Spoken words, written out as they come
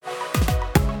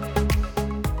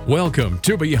Welcome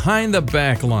to Behind the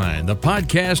Backline, the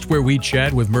podcast where we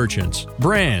chat with merchants,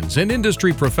 brands, and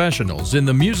industry professionals in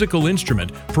the musical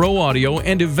instrument, pro audio,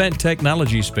 and event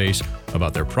technology space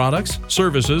about their products,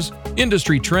 services,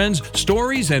 industry trends,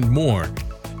 stories, and more.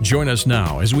 Join us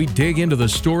now as we dig into the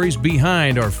stories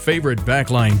behind our favorite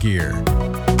backline gear.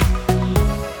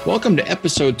 Welcome to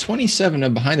episode 27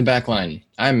 of Behind the Backline.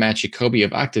 I'm Matt Jacoby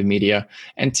of Octave Media,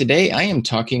 and today I am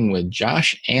talking with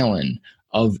Josh Allen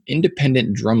of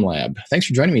Independent Drum Lab. Thanks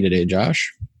for joining me today,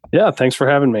 Josh. Yeah, thanks for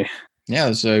having me. Yeah,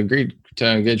 it's great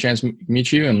to get a chance to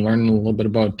meet you and learn a little bit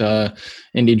about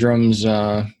Indie Drum's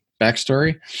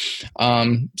backstory.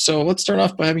 So let's start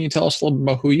off by having you tell us a little bit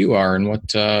about who you are and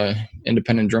what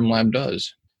Independent Drum Lab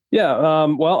does. Yeah,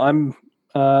 well, I'm,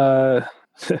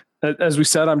 as we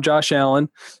said, I'm Josh Allen.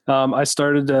 I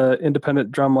started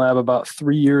Independent Drum Lab about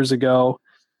 3 years ago,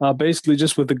 basically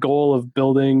just with the goal of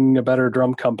building a better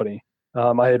drum company.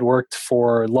 I had worked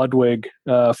for Ludwig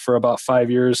for about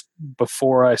 5 years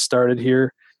before I started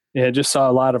here, and just saw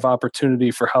a lot of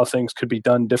opportunity for how things could be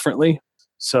done differently.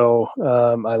 So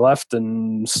I left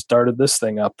and started this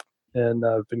thing up, and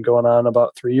I've been going on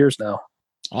about 3 years now.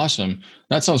 Awesome.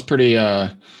 That sounds pretty,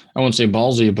 I won't say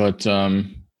ballsy, but,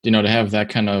 to have that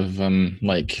kind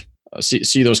of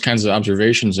see those kinds of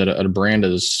observations at a brand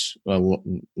as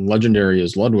legendary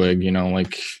as Ludwig,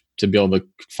 to be able to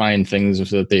find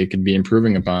things that they could be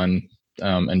improving upon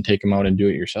and take them out and do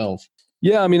it yourself.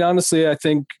 Yeah, I mean, honestly, I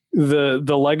think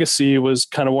the legacy was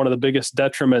kind of one of the biggest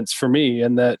detriments for me,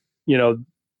 in that,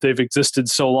 they've existed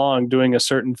so long doing a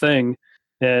certain thing,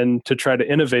 and to try to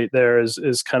innovate there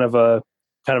is kind of a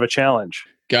challenge.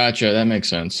 Gotcha. That makes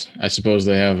sense. I suppose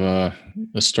they have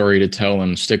a story to tell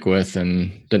and stick with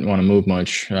and didn't want to move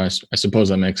much. I suppose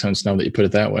that makes sense now that you put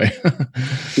it that way.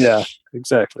 Yeah,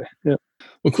 exactly. Yeah.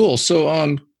 Well, cool.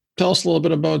 So tell us a little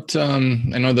bit about, I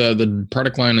know the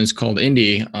product line is called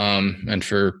Indie, and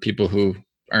for people who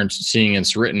aren't seeing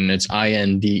it's written, it's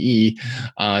INDE.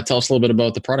 Tell us a little bit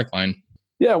about the product line.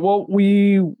 Yeah, well,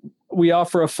 we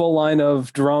offer a full line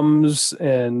of drums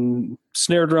and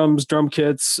snare drums, drum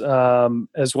kits,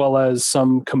 as well as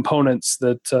some components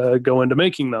that go into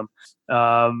making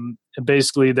them.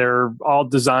 Basically, they're all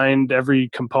designed, every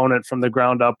component from the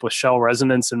ground up, with shell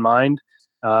resonance in mind.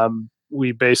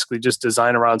 We basically just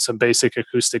design around some basic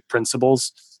acoustic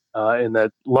principles, in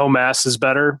that low mass is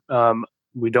better.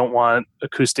 We don't want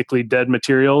acoustically dead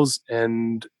materials,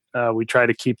 and we try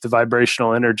to keep the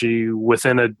vibrational energy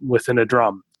within a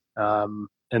drum.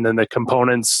 And then the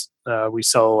components, we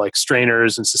sell like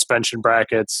strainers and suspension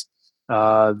brackets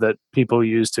that people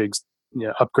use to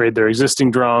upgrade their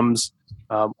existing drums,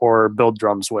 or build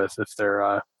drums with if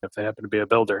they happen to be a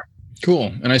builder.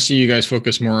 Cool. And I see you guys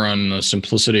focus more on the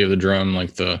simplicity of the drum,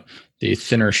 like the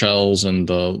thinner shells and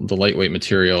the lightweight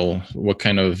material. What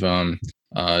kind of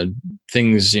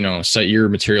things set your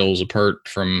materials apart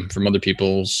from other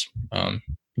people's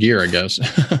gear, I guess?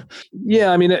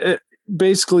 Yeah, I mean,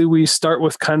 basically we start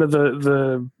with kind of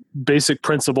the basic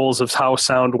principles of how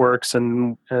sound works,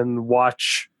 and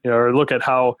watch or look at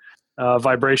how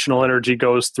vibrational energy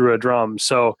goes through a drum.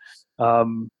 So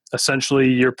essentially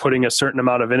you're putting a certain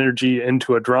amount of energy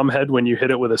into a drum head when you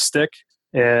hit it with a stick,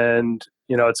 and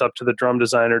it's up to the drum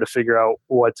designer to figure out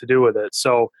what to do with it.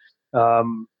 So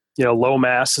low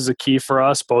mass is a key for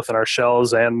us, both in our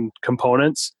shells and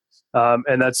components,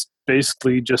 and that's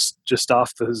basically just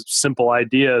off the simple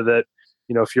idea that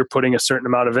if you're putting a certain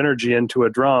amount of energy into a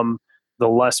drum, the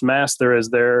less mass there is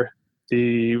there,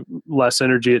 the less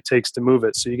energy it takes to move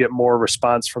it. So you get more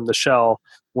response from the shell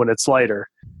when it's lighter.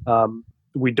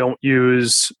 We don't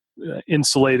use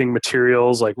insulating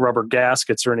materials like rubber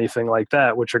gaskets or anything like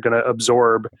that, which are going to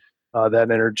absorb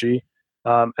that energy.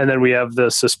 And then we have the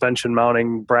suspension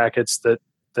mounting brackets that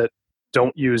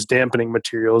don't use dampening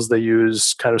materials. They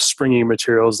use kind of springy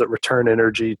materials that return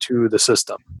energy to the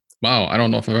system. Wow. I don't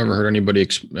know if I've ever heard anybody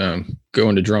go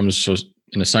into drums so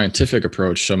in a scientific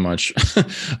approach so much.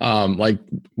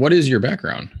 What is your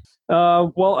background?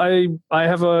 Well, I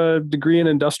have a degree in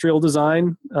industrial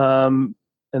design, and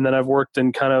then I've worked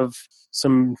in kind of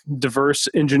some diverse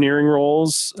engineering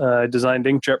roles. I designed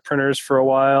inkjet printers for a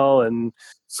while, and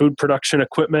food production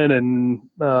equipment, and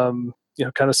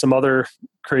kind of some other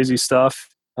crazy stuff.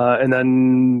 And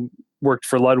then worked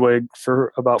for Ludwig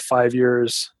for about 5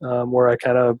 years, where I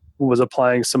kind of was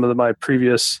applying some of my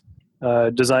previous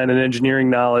design and engineering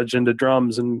knowledge into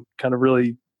drums, and kind of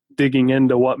really digging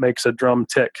into what makes a drum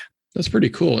tick. That's pretty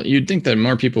cool. You'd think that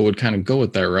more people would kind of go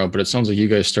with that route, but it sounds like you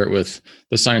guys start with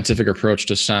the scientific approach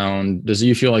to sound. Do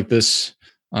you feel like this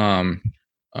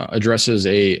addresses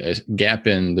a gap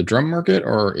in the drum market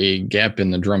or a gap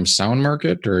in the drum sound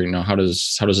market, or how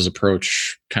does this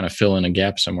approach kind of fill in a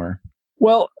gap somewhere?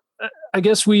 Well, I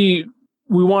guess we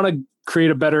want to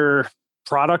create a better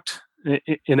product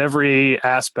in every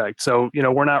aspect. So,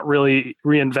 we're not really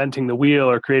reinventing the wheel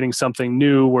or creating something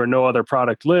new where no other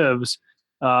product lives.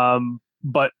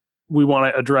 But we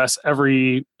want to address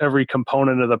every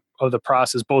component of the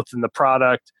process, both in the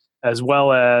product as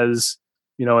well as,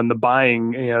 in the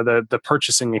buying, the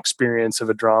purchasing experience of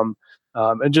a drum,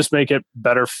 and just make it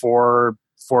better for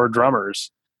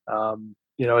drummers.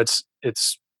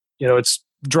 It's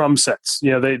drum sets.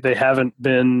 They haven't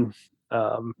been,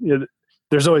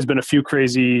 there's always been a few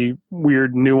crazy,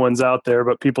 weird new ones out there,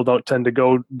 but people don't tend to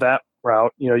go that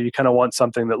route. You kind of want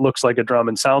something that looks like a drum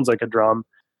and sounds like a drum.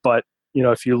 But,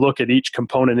 if you look at each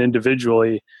component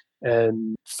individually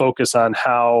and focus on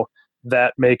how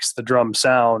that makes the drum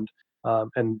sound,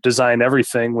 and design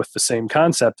everything with the same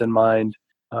concept in mind,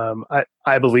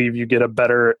 I believe you get a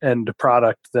better end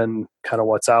product than kind of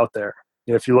what's out there.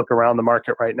 If you look around the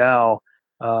market right now,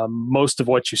 most of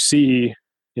what you see,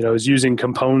 is using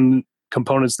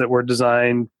components that were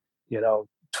designed,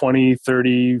 20,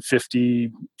 30,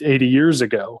 50, 80 years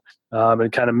ago,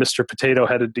 and kind of Mr. Potato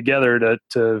headed together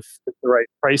to fit the right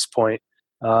price point.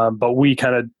 But we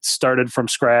kind of started from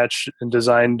scratch and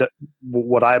designed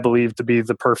what I believe to be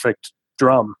the perfect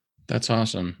drum. That's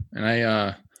awesome. And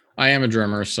I am a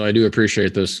drummer, so I do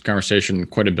appreciate this conversation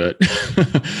quite a bit.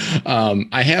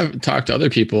 I have talked to other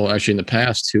people actually in the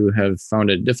past who have found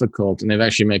it difficult, and they've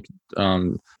actually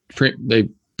they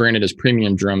brand it as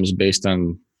premium drums based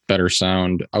on better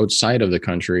sound outside of the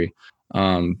country.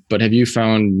 But have you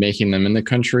found making them in the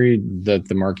country that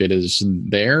the market is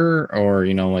there, or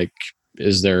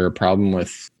is there a problem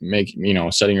with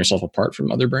setting yourself apart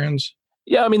from other brands?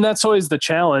 Yeah, I mean, that's always the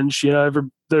challenge.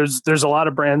 There's a lot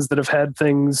of brands that have had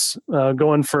things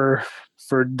going for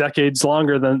decades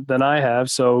longer than I have.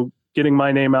 So getting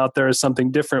my name out there is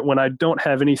something different when I don't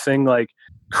have anything like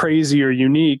crazy or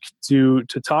unique to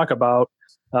talk about.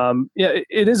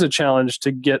 It is a challenge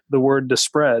to get the word to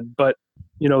spread. But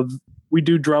we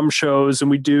do drum shows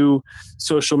and we do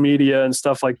social media and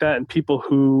stuff like that, and people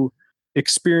who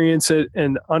experience it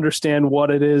and understand what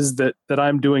it is that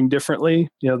I'm doing differently,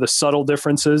 the subtle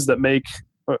differences that make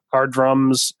our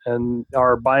drums and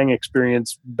our buying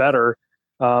experience better.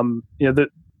 That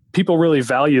people really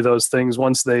value those things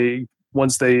once they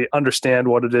understand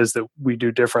what it is that we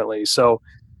do differently. So,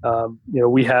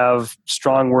 we have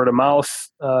strong word of mouth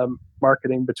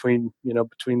marketing between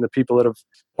the people that have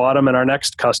bought them and our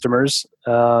next customers.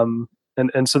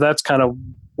 And so that's kind of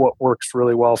what works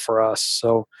really well for us.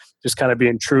 So just kind of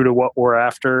being true to what we're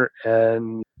after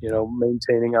and,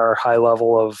 maintaining our high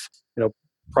level of,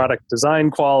 product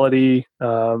design quality,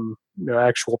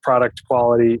 actual product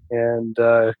quality and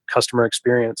customer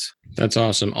experience. That's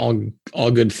awesome.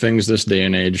 All good things this day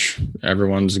and age.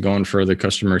 Everyone's going for the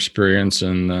customer experience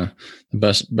and the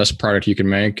best product you can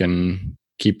make, and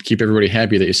keep everybody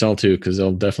happy that you sell to, because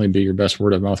they'll definitely be your best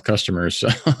word of mouth customers. So,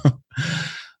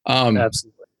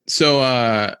 absolutely.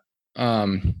 So,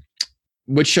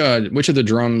 which of the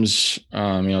drums,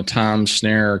 tom,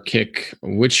 snare, kick,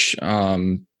 which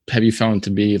have you found to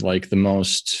be like the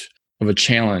most of a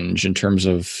challenge in terms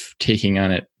of taking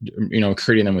on it,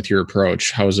 creating them with your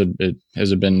approach? Has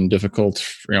it been difficult,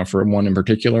 for one in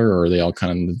particular, or are they all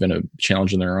kind of been a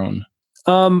challenge in their own?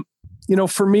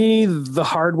 For me, the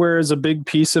hardware is a big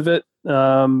piece of it.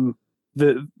 I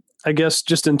guess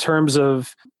just in terms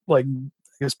of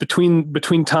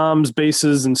between toms,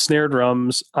 basses, and snare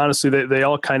drums, honestly, they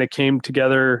all kind of came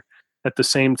together at the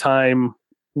same time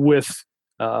with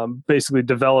basically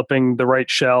developing the right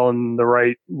shell and the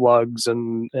right lugs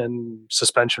and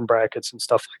suspension brackets and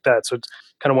stuff like that. So it's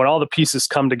kind of when all the pieces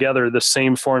come together, the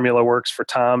same formula works for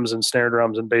toms and snare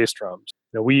drums and bass drums.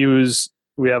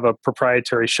 We have a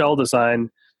proprietary shell design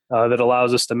that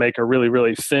allows us to make a really,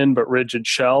 really thin but rigid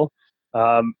shell.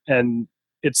 And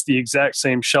it's the exact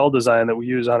same shell design that we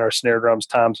use on our snare drums,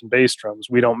 toms, and bass drums.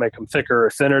 We don't make them thicker or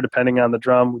thinner depending on the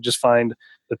drum. We just find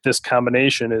that this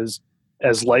combination is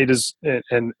as light as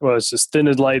it's as thin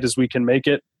and light as we can make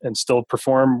it and still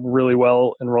perform really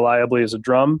well and reliably as a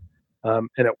drum. And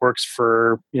it works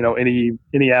for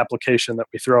any application that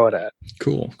we throw it at.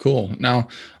 Cool. Now,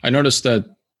 I noticed that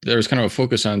there's kind of a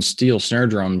focus on steel snare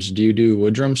drums. Do you do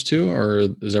wood drums too, or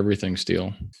is everything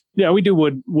steel? Yeah, we do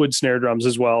wood snare drums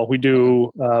as well. We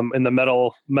do in the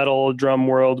metal drum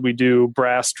world, we do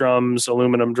brass drums,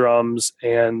 aluminum drums,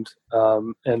 and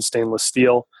stainless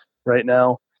steel right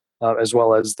now, as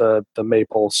well as the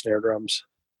maple snare drums.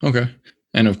 Okay.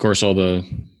 And of course, all the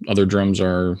other drums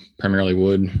are primarily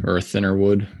wood or a thinner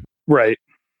wood. Right.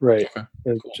 Okay.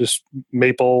 Cool. Just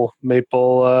maple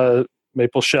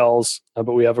shells,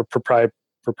 but we have a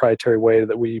proprietary way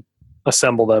that we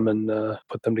assemble them and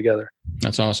put them together.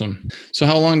 That's awesome. So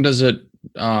how long does it,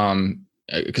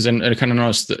 because I kind of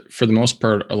noticed that for the most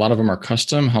part, a lot of them are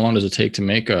custom. How long does it take to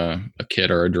make a kit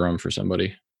or a drum for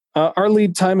somebody? Our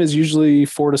lead time is usually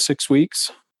 4 to 6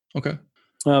 weeks. Okay.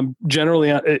 Generally,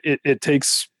 it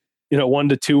takes 1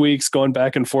 to 2 weeks going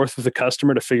back and forth with the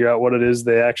customer to figure out what it is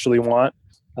they actually want.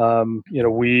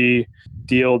 We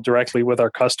deal directly with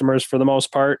our customers for the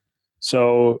most part,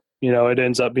 so it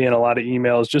ends up being a lot of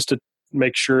emails just to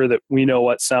make sure that we know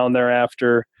what sound they're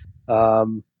after,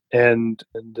 and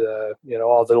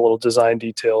all the little design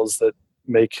details that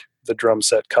make the drum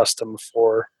set custom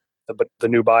for the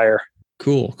new buyer.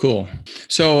 Cool.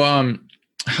 So,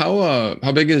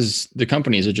 how big is the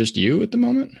company? Is it just you at the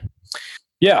moment?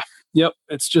 Yeah. Yep.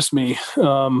 It's just me.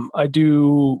 I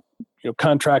do,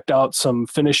 contract out some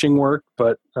finishing work,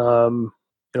 but,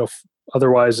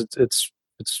 otherwise it's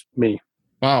me.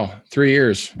 Wow. 3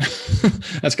 years.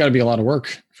 That's gotta be a lot of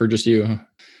work for just you.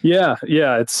 Yeah.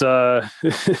 It's,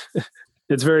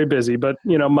 it's very busy, but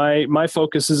my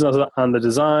focus is on the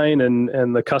design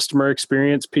and the customer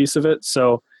experience piece of it.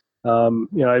 So,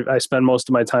 I spend most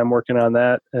of my time working on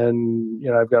that, and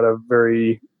I've got a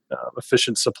very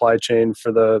efficient supply chain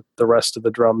for the rest of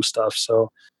the drum stuff.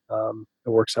 So it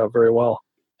works out very well.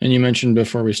 And you mentioned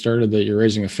before we started that you're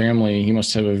raising a family. You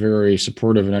must have a very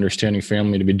supportive and understanding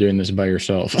family to be doing this by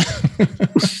yourself.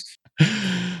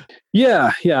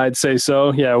 Yeah, I'd say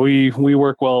so. Yeah, we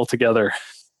work well together.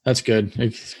 That's good.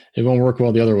 It won't work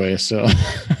well the other way. So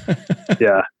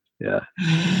yeah.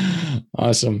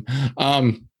 Awesome.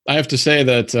 I have to say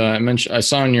that I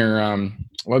saw on your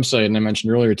website, and I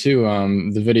mentioned earlier too,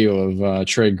 the video of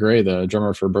Trey Gray, the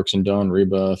drummer for Brooks and Dunn,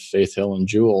 Reba, Faith Hill, and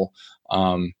Jewel.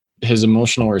 His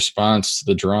emotional response to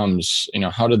the drums.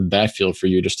 How did that feel for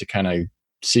you, just to kind of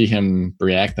see him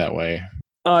react that way?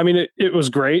 I mean, it was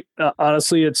great.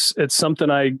 Honestly, it's something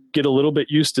I get a little bit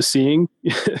used to seeing.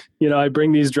 I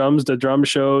bring these drums to drum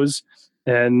shows,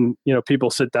 and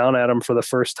people sit down at them for the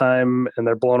first time, and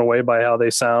they're blown away by how they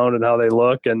sound and how they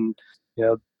look. And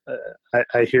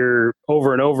I hear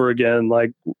over and over again,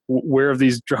 like, where have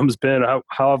these drums been? How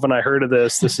haven't I heard of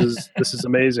this? This is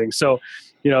amazing. So,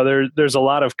 there's a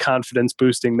lot of confidence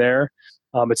boosting there.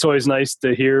 It's always nice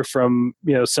to hear from,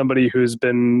 somebody who's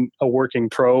been a working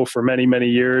pro for many, many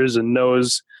years and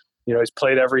knows, he's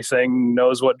played everything,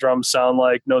 knows what drums sound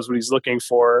like, knows what he's looking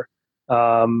for.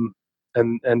 And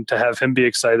to have him be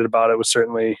excited about it was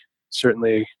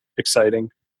certainly exciting.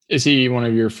 Is he one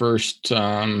of your first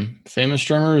famous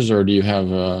drummers, or do you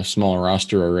have a smaller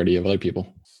roster already of other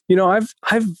people? I've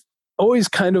always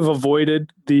kind of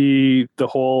avoided the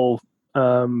whole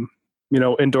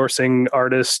endorsing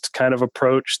artist kind of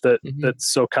approach that's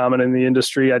so common in the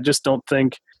industry. I just don't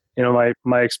think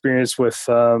my experience with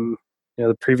the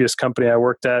previous company I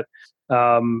worked at,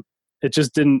 it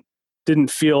just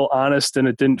didn't feel honest, and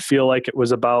it didn't feel like it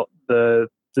was about the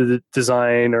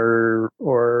design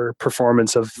or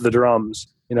performance of the drums.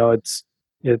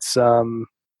 It's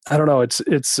I don't know.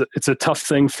 It's a tough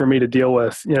thing for me to deal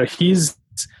with. He's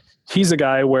a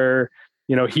guy where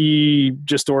he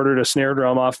just ordered a snare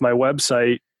drum off my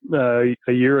website a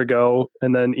year ago,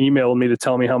 and then emailed me to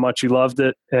tell me how much he loved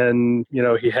it. And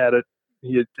he had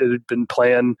been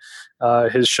playing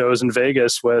his shows in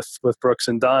Vegas with Brooks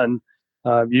and Dunn,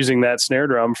 using that snare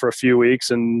drum for a few weeks,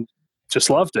 and just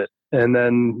loved it. And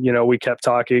then, we kept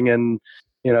talking, and,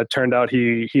 it turned out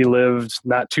he lived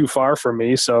not too far from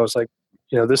me. So I was like,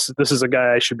 this is a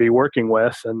guy I should be working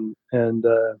with. And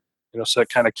so it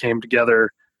kind of came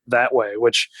together that way,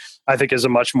 which I think is a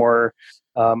much more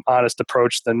honest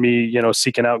approach than me,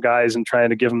 seeking out guys and trying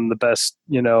to give them the best,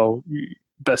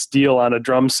 best deal on a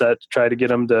drum set to try to get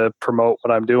them to promote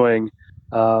what I'm doing.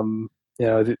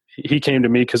 He came to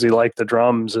me because he liked the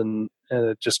drums, and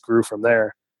it just grew from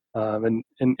there. And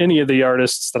any of the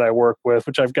artists that I work with,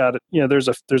 which I've got, there's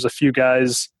a few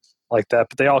guys like that,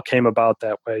 but they all came about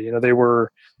that way. They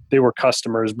were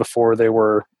customers before they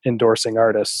were endorsing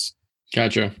artists.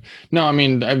 Gotcha. No, I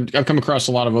mean, I've come across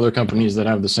a lot of other companies that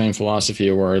have the same philosophy,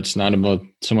 where it's not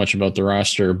so much about the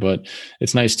roster, but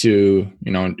it's nice to,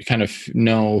 kind of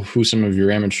know who some of your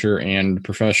amateur and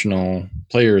professional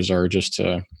players are, just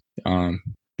to,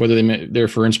 whether they're there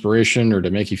for inspiration or to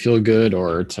make you feel good,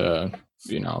 or to,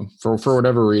 for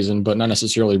whatever reason, but not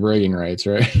necessarily bragging rights,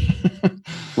 right?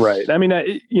 Right. I mean,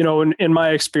 in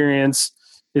my experience,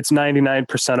 it's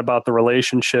 99% about the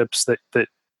relationships that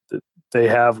they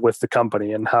have with the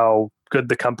company, and how good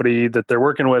the company that they're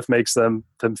working with makes them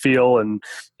feel, and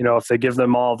if they give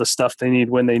them all the stuff they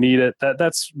need when they need it,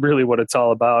 that's really what it's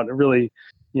all about. It really,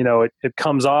 it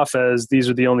comes off as these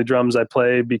are the only drums I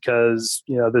play because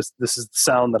this is the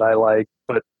sound that I like,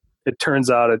 but it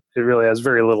turns out it really has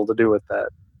very little to do with that.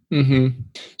 Mm-hmm.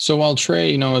 So while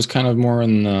Trey, is kind of more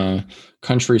in the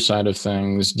country side of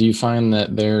things, do you find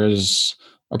that there's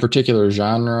a particular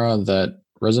genre that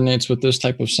resonates with this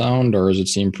type of sound, or does it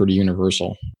seem pretty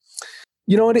universal?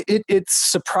 It's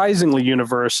surprisingly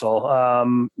universal.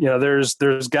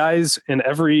 There's guys in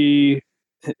every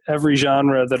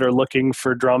genre that are looking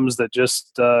for drums that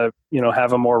just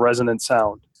have a more resonant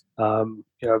sound.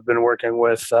 I've been working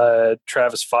with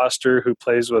Travis Foster, who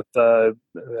plays with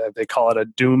they call it a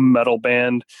doom metal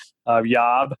band,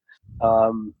 Yob.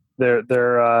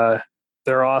 They're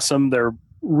awesome. They're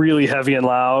really heavy and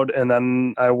loud. And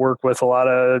then I work with a lot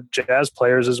of jazz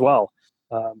players as well.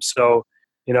 So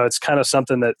it's kind of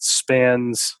something that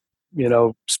spans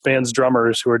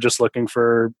drummers who are just looking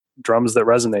for drums that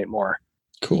resonate more.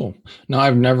 Cool. Now,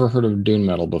 I've never heard of doom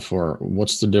metal before.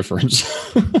 What's the difference?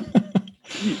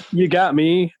 You got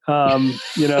me.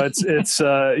 It's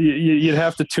you'd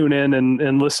have to tune in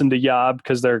and listen to Yob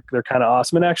because they're kind of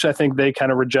awesome. And actually, I think they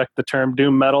kind of reject the term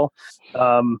doom metal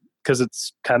because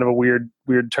it's kind of a weird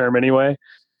term anyway.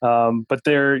 But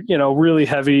they're really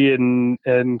heavy and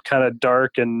kind of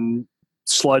dark and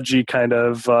sludgy kind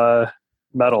of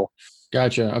metal.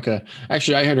 Gotcha. Okay.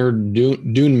 Actually, I had heard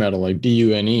doom metal, like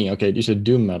D-U-N-E. Okay, you said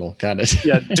doom metal. Got it.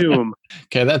 Yeah, doom.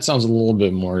 Okay, that sounds a little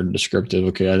bit more descriptive.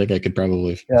 Okay, I think I could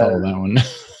probably follow that one.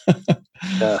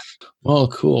 Yeah. Well,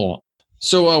 cool.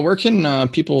 So where can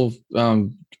people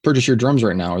purchase your drums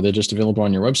right now? Are they just available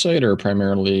on your website, or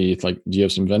primarily, do you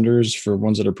have some vendors for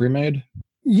ones that are pre-made?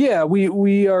 Yeah,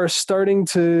 we are starting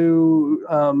to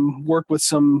work with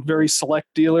some very select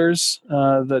dealers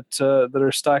that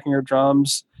are stocking our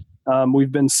drums.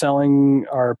 We've been selling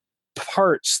our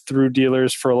parts through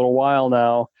dealers for a little while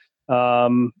now.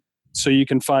 So you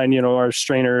can find, our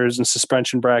strainers and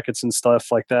suspension brackets and stuff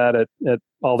like that at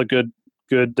all the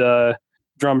good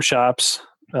drum shops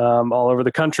all over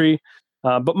the country.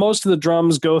 But most of the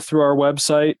drums go through our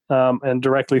website and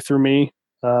directly through me,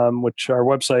 which our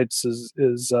website is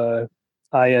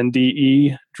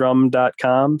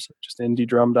indedrum.com, so just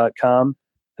indiedrum.com.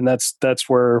 And that's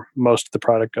where most of the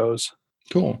product goes.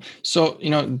 Cool. So,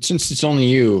 since it's only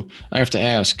you, I have to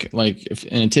ask, and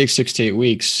it takes 6 to 8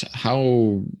 weeks,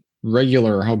 how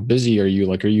regular, how busy are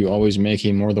you? Are you always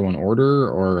making more than one order,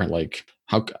 or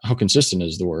how consistent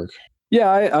is the work? Yeah,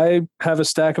 I have a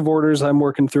stack of orders I'm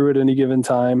working through at any given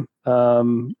time,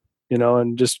 and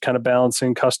just kind of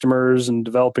balancing customers and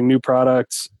developing new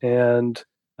products and,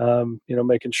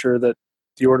 making sure that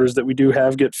the orders that we do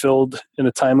have get filled in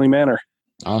a timely manner.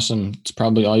 Awesome. It's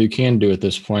probably all you can do at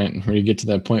this point. When you get to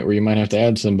that point where you might have to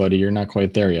add somebody, you're not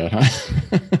quite there yet, huh?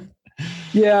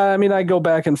 Yeah, I go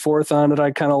back and forth on it. I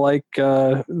kind of like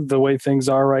the way things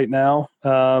are right now.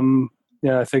 I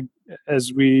think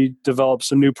as we develop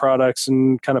some new products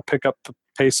and kind of pick up the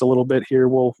pace a little bit here,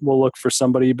 we'll look for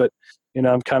somebody. But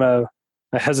I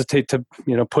hesitate to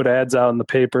put ads out in the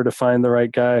paper to find the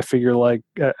right guy. I feel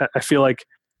like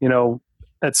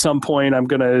at some point I'm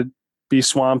going to be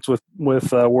swamped with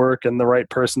work, and the right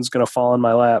person's going to fall in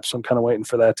my lap. So I'm kind of waiting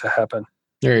for that to happen.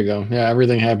 There you go. Yeah,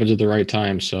 everything happens at the right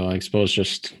time. So I suppose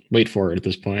just wait for it at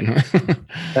this point.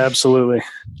 Absolutely.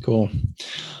 Cool.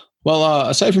 Well,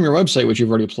 aside from your website, which you've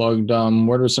already plugged,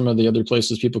 what are some of the other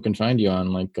places people can find you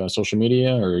on, social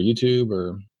media or YouTube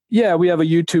or? Yeah, we have a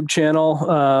YouTube channel.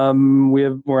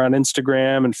 We're on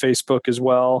Instagram and Facebook as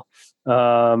well.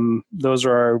 Those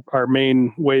are our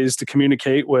main ways to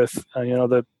communicate with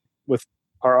with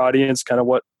our audience, kind of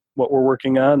what we're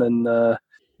working on and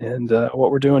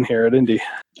what we're doing here at Indie.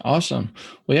 Awesome.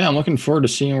 Well, yeah, I'm looking forward to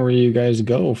seeing where you guys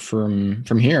go from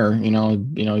here.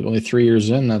 Only 3 years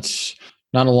in, that's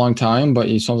not a long time, but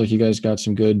it sounds like you guys got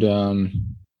some good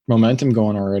momentum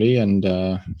going already, and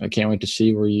I can't wait to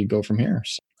see where you go from here.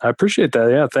 So. I appreciate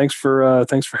that. Yeah, thanks for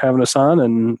having us on,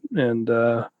 and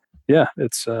yeah,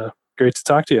 it's great to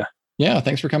talk to you. Yeah,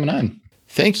 thanks for coming on.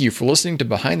 Thank you for listening to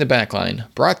Behind the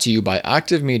Backline, brought to you by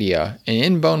Octave Media, an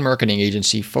inbound marketing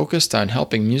agency focused on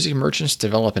helping music merchants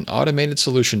develop an automated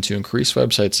solution to increase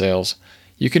website sales.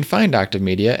 You can find Octave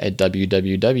Media at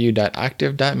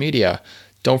www.octave.media.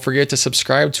 Don't forget to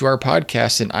subscribe to our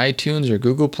podcast in iTunes or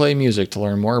Google Play Music to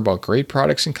learn more about great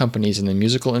products and companies in the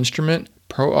musical instrument,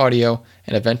 pro audio,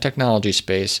 and event technology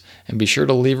space, and be sure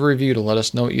to leave a review to let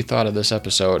us know what you thought of this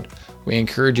episode. We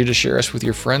encourage you to share us with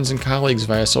your friends and colleagues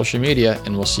via social media,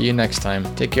 and we'll see you next time.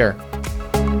 Take care.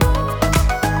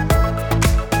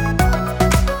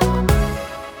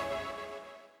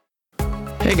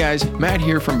 Hey guys, Matt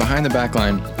here from Behind the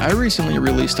Backline. I recently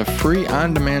released a free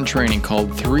on-demand training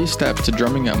called 3 Steps to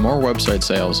Drumming Up More Website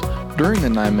Sales. During the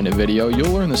 9-minute video,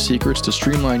 you'll learn the secrets to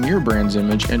streamline your brand's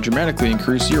image and dramatically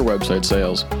increase your website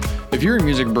sales. If you're a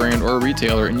music brand or a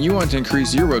retailer and you want to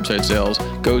increase your website sales,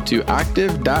 go to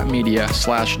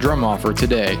octave.media/drumoffer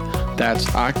today.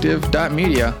 That's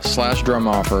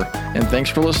octave.media/drumoffer. And thanks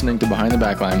for listening to Behind the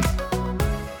Backline.